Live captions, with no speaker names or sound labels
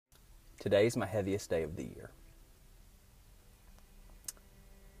Today's my heaviest day of the year.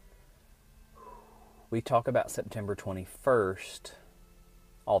 We talk about September 21st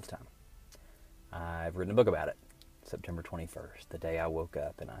all the time. I've written a book about it. September 21st, the day I woke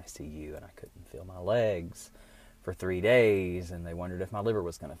up in ICU and I couldn't feel my legs for 3 days and they wondered if my liver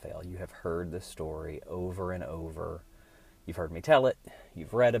was going to fail. You have heard this story over and over. You've heard me tell it.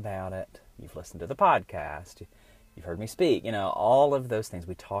 You've read about it. You've listened to the podcast. You've heard me speak. All of those things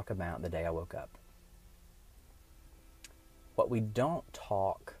we talk about the day I woke up. What we don't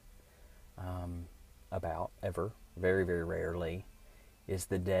talk about ever, very, very rarely, is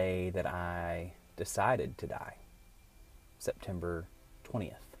the day that I decided to die. September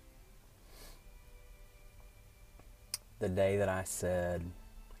 20th. The day that I said,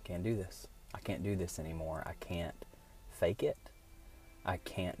 I can't do this. I can't do this anymore. I can't fake it. I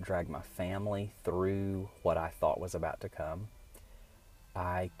can't drag my family through what I thought was about to come.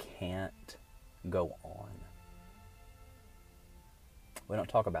 I can't go on. We don't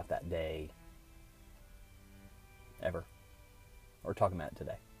talk about that day ever. We're talking about it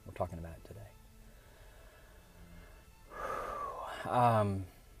today. We're talking about it today.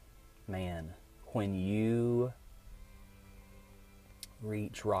 Man, when you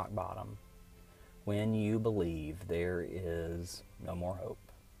reach rock bottom, when you believe there is no more hope,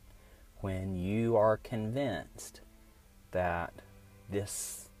 when you are convinced that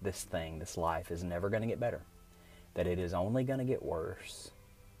this life is never going to get better, that it is only going to get worse,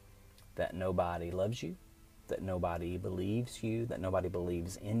 that nobody loves you, that nobody believes you, that nobody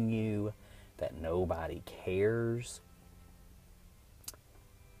believes in you, that nobody cares.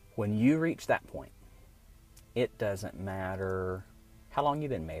 When you reach that point, it doesn't matter how long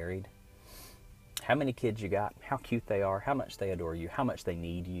you've been married, how many kids you got, how cute they are, how much they adore you, how much they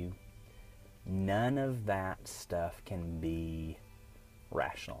need you. None of that stuff can be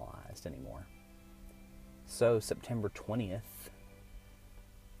rationalized anymore. So September 20th,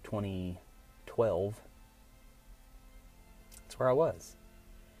 2012, that's where I was.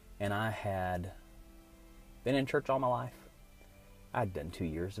 And I had been in church all my life. I'd done 2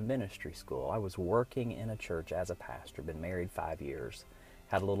 years of ministry school. I was working in a church as a pastor, been married 5 years,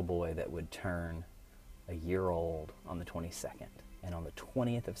 had a little boy that would turn a year old on the 22nd. And on the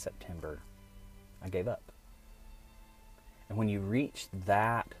 20th of September, I gave up. And when you reach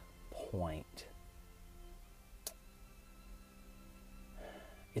that point,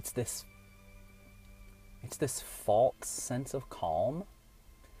 it's this false sense of calm.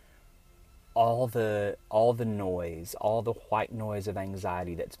 All the noise, all the white noise of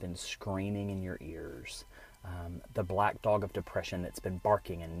anxiety that's been screaming in your ears, the black dog of depression that's been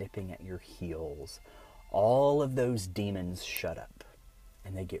barking and nipping at your heels, all of those demons shut up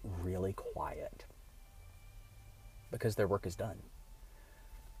and they get really quiet because their work is done.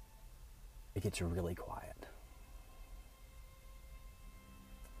 It gets really quiet.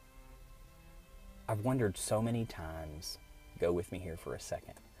 I've wondered so many times, go with me here for a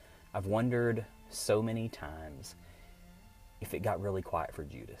second. I've wondered so many times if it got really quiet for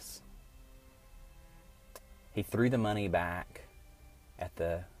Judas. He threw the money back at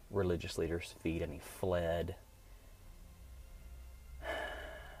the religious leaders' feet and he fled.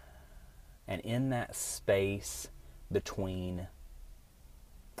 And in that space between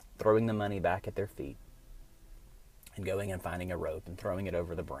throwing the money back at their feet and going and finding a rope and throwing it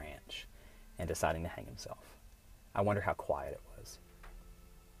over the branch and deciding to hang himself, I wonder how quiet it was.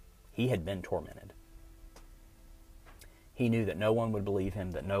 He had been tormented. He knew that no one would believe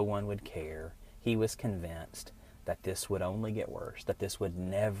him, that no one would care. He was convinced that this would only get worse, that this would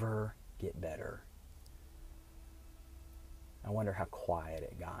never get better. I wonder how quiet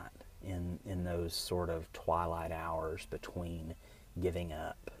it got in those sort of twilight hours between giving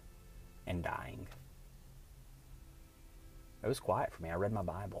up and dying. It was quiet for me. I read my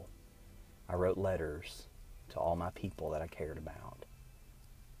Bible. I wrote letters to all my people that I cared about,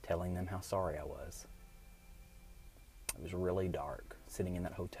 telling them how sorry I was. It was really dark, sitting in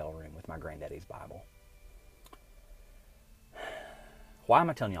that hotel room with my granddaddy's Bible. Why am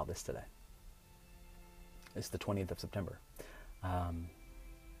I telling you all this today? It's the 20th of September.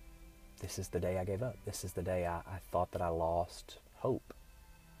 This is the day I gave up. This is the day I thought that I lost hope.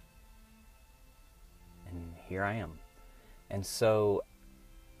 And here I am. And so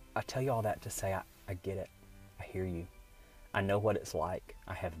I tell you all that to say I get it. I hear you. I know what it's like.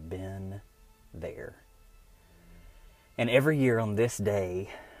 I have been there. And every year on this day,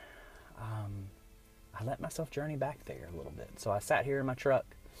 I let myself journey back there a little bit. So I sat here in my truck.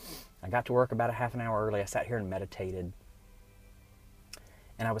 I got to work about a half an hour early. I sat here and meditated.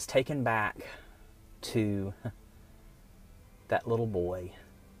 And I was taken back to that little boy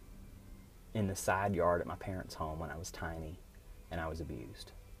in the side yard at my parents' home when I was tiny and I was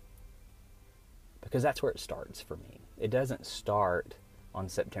abused. Because that's where it starts for me. It doesn't start on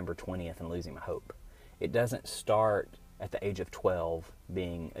September 20th and losing my hope. It doesn't start at the age of 12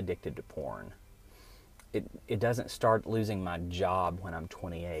 being addicted to porn. It doesn't start losing my job when I'm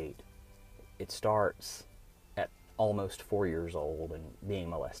 28. It starts at almost 4 years old and being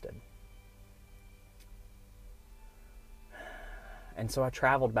molested. And so I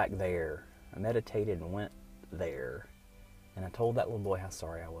traveled back there. I meditated and went there. And I told that little boy how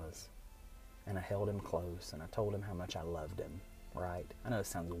sorry I was. And I held him close and I told him how much I loved him, right? I know it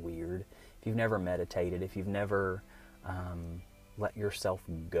sounds weird. If you've never meditated, if you've never let yourself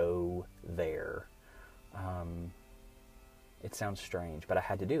go there, it sounds strange, but I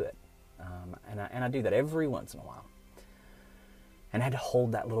had to do it. And I do that every once in a while. And I had to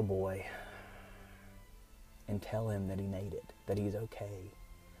hold that little boy and tell him that he made it, that he's okay,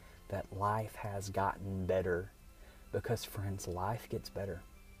 that life has gotten better. Because, friends, life gets better.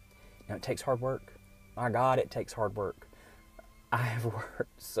 Now, it takes hard work. My God, it takes hard work. I have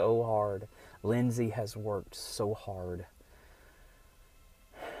worked so hard. Lindsay has worked so hard.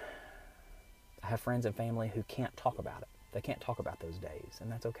 I have friends and family who can't talk about it. They can't talk about those days,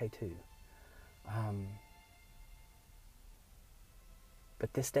 and that's okay too.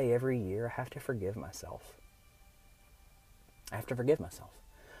 But this day every year, I have to forgive myself. I have to forgive myself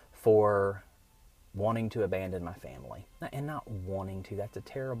for wanting to abandon my family. And not wanting to, that's a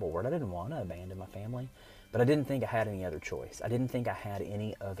terrible word. I didn't want to abandon my family, but I didn't think I had any other choice. I didn't think I had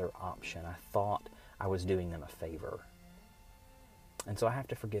any other option. I thought I was doing them a favor. And so I have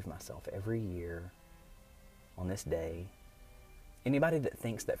to forgive myself every year on this day. Anybody that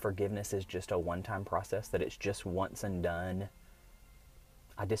thinks that forgiveness is just a one-time process, that it's just once and done,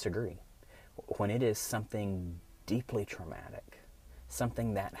 I disagree. When it is something deeply traumatic,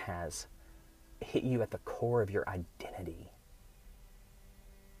 something that has hit you at the core of your identity,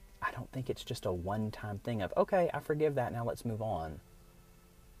 I don't think it's just a one-time thing of, okay, I forgive that, now let's move on.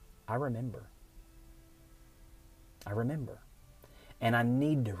 I remember. And I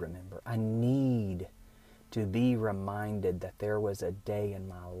need to remember. I need to be reminded that there was a day in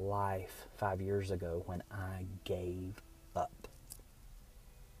my life 5 years ago when I gave up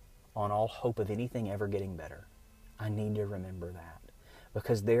on all hope of anything ever getting better. I need to remember that.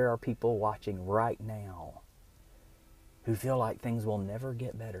 Because there are people watching right now who feel like things will never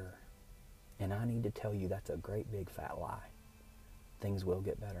get better. And I need to tell you that's a great big fat lie. Things will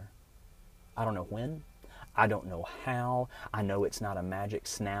get better. I don't know when. I don't know how. I know it's not a magic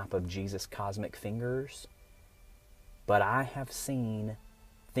snap of Jesus' cosmic fingers. But I have seen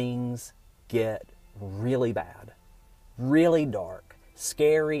things get really bad, really dark,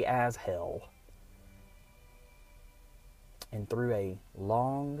 scary as hell. And through a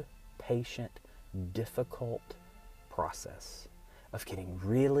long, patient, difficult process of getting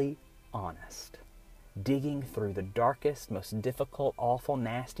really honest, digging through the darkest, most difficult, awful,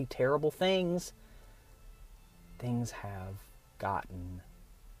 nasty, terrible things, things have gotten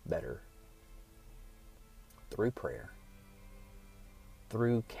better. Through prayer,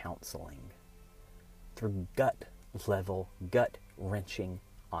 through counseling, through gut-level, gut-wrenching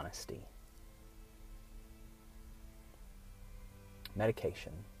honesty.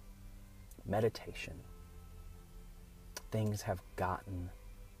 Meditation. Things have gotten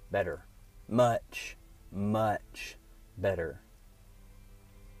better. Much, much better.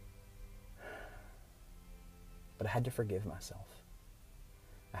 But I had to forgive myself.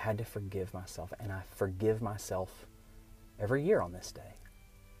 And I forgive myself every year on this day.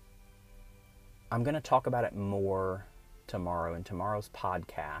 I'm going to talk about it more tomorrow in tomorrow's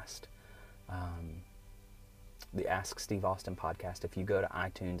podcast. The Ask Steve Austin podcast. If you go to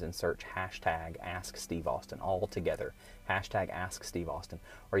iTunes and search hashtag Ask Steve Austin, all together, hashtag Ask Steve Austin,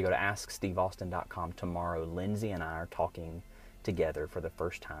 or you go to AskSteveAustin.com tomorrow, Lindsay and I are talking together for the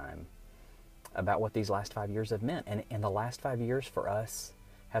first time about what these last 5 years have meant. And the last 5 years for us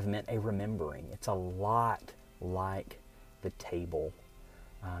have meant a remembering. It's a lot like the table.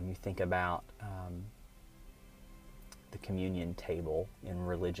 You think about the communion table in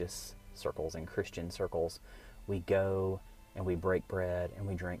religious circles, in Christian circles. We go and we break bread and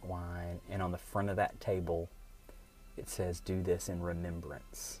we drink wine, and on the front of that table it says, "Do this in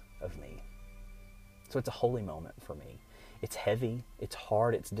remembrance of me." So it's a holy moment for me. It's heavy, it's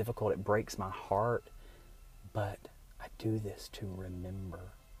hard, it's difficult, it breaks my heart, but I do this to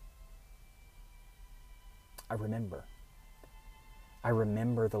remember. I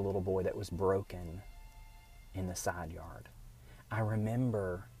remember the little boy that was broken in the side yard. I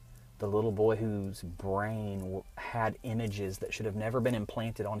remember The little boy whose brain had images that should have never been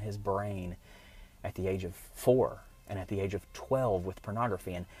implanted on his brain at the age of 4 and at the age of 12 with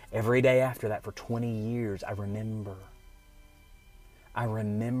pornography. And every day after that for 20 years, I remember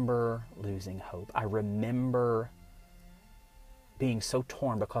losing hope. I remember being so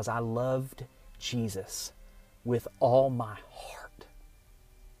torn because I loved Jesus with all my heart.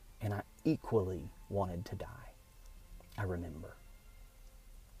 And I equally wanted to die. I remember.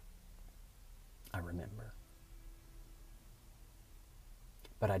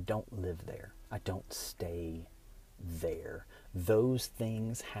 But I don't live there. I don't stay there. Those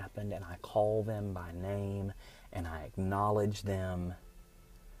things happened and I call them by name and I acknowledge them.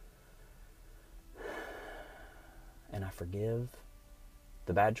 And I forgive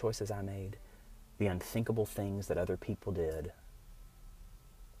the bad choices I made, the unthinkable things that other people did.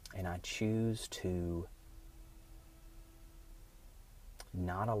 And I choose to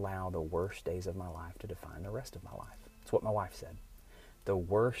not allow the worst days of my life to define the rest of my life. It's what my wife said. The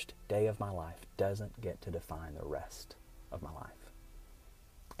worst day of my life doesn't get to define the rest of my life.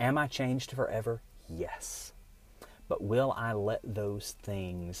 Am I changed forever? Yes. But will I let those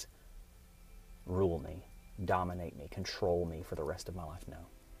things rule me, dominate me, control me for the rest of my life? No,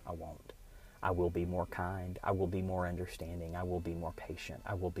 I won't. I will be more kind. I will be more understanding. I will be more patient.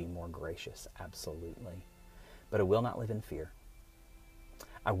 I will be more gracious, absolutely. But I will not live in fear.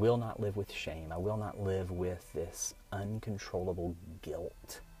 I will not live with shame. I will not live with this uncontrollable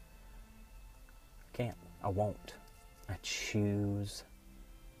guilt. Can't. I won't. I choose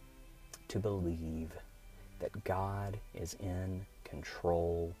to believe that God is in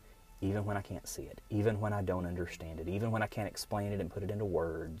control even when I can't see it, even when I don't understand it, even when I can't explain it and put it into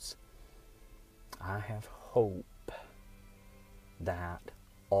words. I have hope that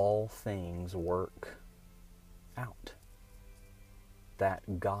all things work out.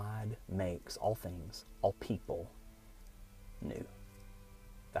 That God makes all things, all people, new.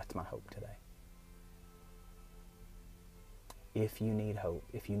 That's my hope today. If you need hope,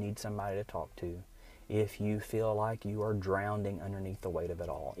 if you need somebody to talk to, if you feel like you are drowning underneath the weight of it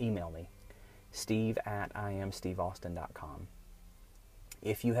all, email me, steve@iamsteveaustin.com.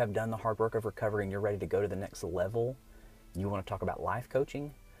 If you have done the hard work of recovery and you're ready to go to the next level, you want to talk about life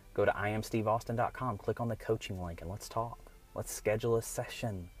coaching, go to iamsteveaustin.com, click on the coaching link, and let's talk. Let's schedule a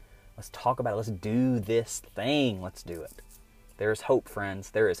session. Let's talk about it. Let's do this thing. Let's do it. There is hope,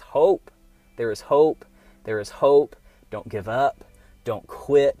 friends. There is hope. There is hope. There is hope. Don't give up. Don't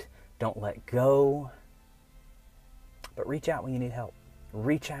quit. Don't let go. But reach out when you need help.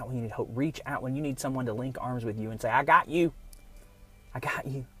 Reach out when you need hope. Reach out when you need someone to link arms with you and say, I got you. I got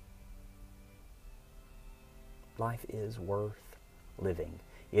you. Life is worth living.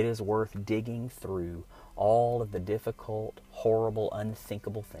 It is worth digging through all of the difficult, horrible,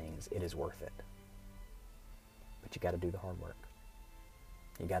 unthinkable things. It is worth it. But you got to do the hard work.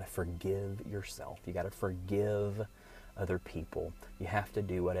 You got to forgive yourself. You got to forgive other people. You have to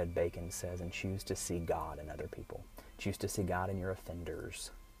do what Ed Bacon says and choose to see God in other people. Choose to see God in your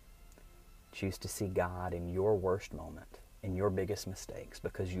offenders. Choose to see God in your worst moment, in your biggest mistakes,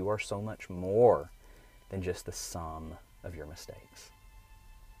 because you are so much more than just the sum of your mistakes.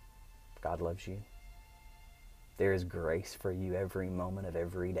 God loves you. There is grace for you every moment of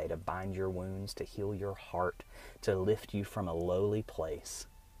every day to bind your wounds, to heal your heart, to lift you from a lowly place.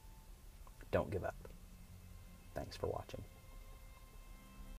 Don't give up. Thanks for watching.